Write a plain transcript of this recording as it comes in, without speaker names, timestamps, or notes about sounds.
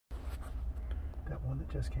one that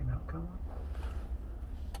just came out, Collin?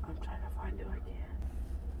 I'm trying to find it. I can't.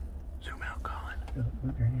 Zoom out, Collin.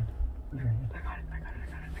 Move your hand. Move your hand. I got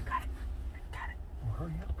it. Well,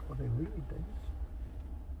 hurry up before they leave, David.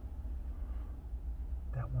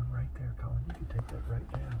 That one right there, Collin. You can take that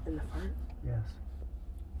right down. In the front? Yes.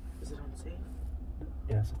 Is it unsafe?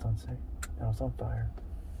 Yes, it's unsafe. Now it's on fire.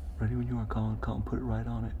 Ready when you are, Collin. Collin, put it right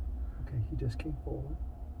on it. Okay, he just came forward.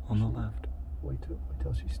 On the left. Wait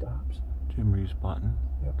till she stops. Jim, are you spotting?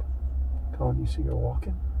 Yep. Collin, you see her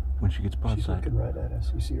walking? When she gets broadside. She's looking right at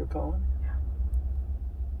us. You see her, Collin? Yeah.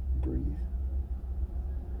 Breathe.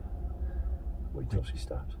 Wait till she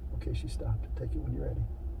stops. Okay, she stopped. Take it when you're ready.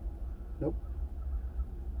 Nope.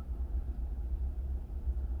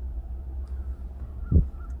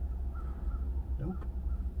 Nope.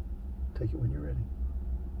 Take it when you're ready.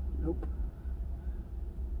 Nope.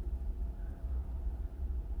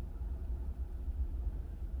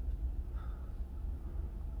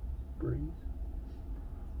 Breathe.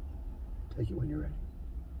 Take it when you're ready.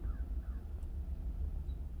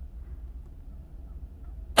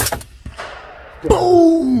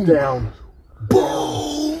 Boom! Down.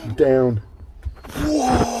 Boom! Down.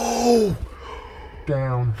 Whoa!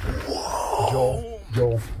 Down. Whoa!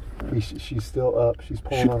 Joel. She's still up. She's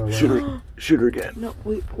pulling on her leg. Shoot her again. No,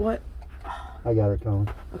 wait, what? I got her, Collin.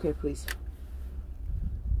 Okay, please.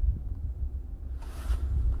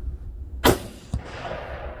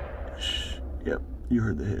 Yep, you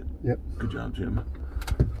heard the hit. Yep. Good job, Jim.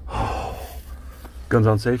 Guns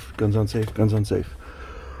on safe, guns on safe, guns on safe.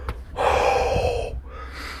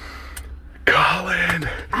 Collin!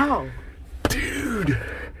 Ow! Dude!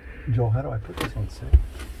 Joel, how do I put this on safe?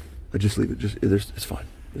 I just leave it. It's fine.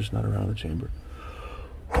 It's not around the chamber.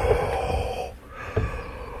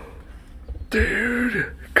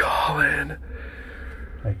 Dude! Collin!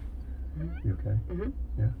 Hey, you okay? Mm-hmm.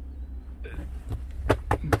 Yeah.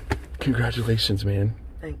 Congratulations, man.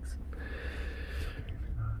 Thanks.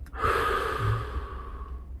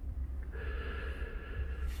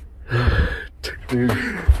 Dude,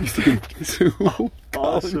 you think so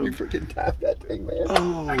Awesome. You freaking tapped that thing, man.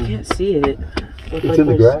 Oh. I can't see it. It's in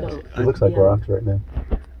the grass. It looks like rocks right now.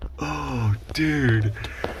 Oh, dude.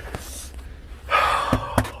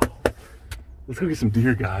 Let's go get some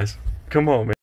deer, guys. Come on, man.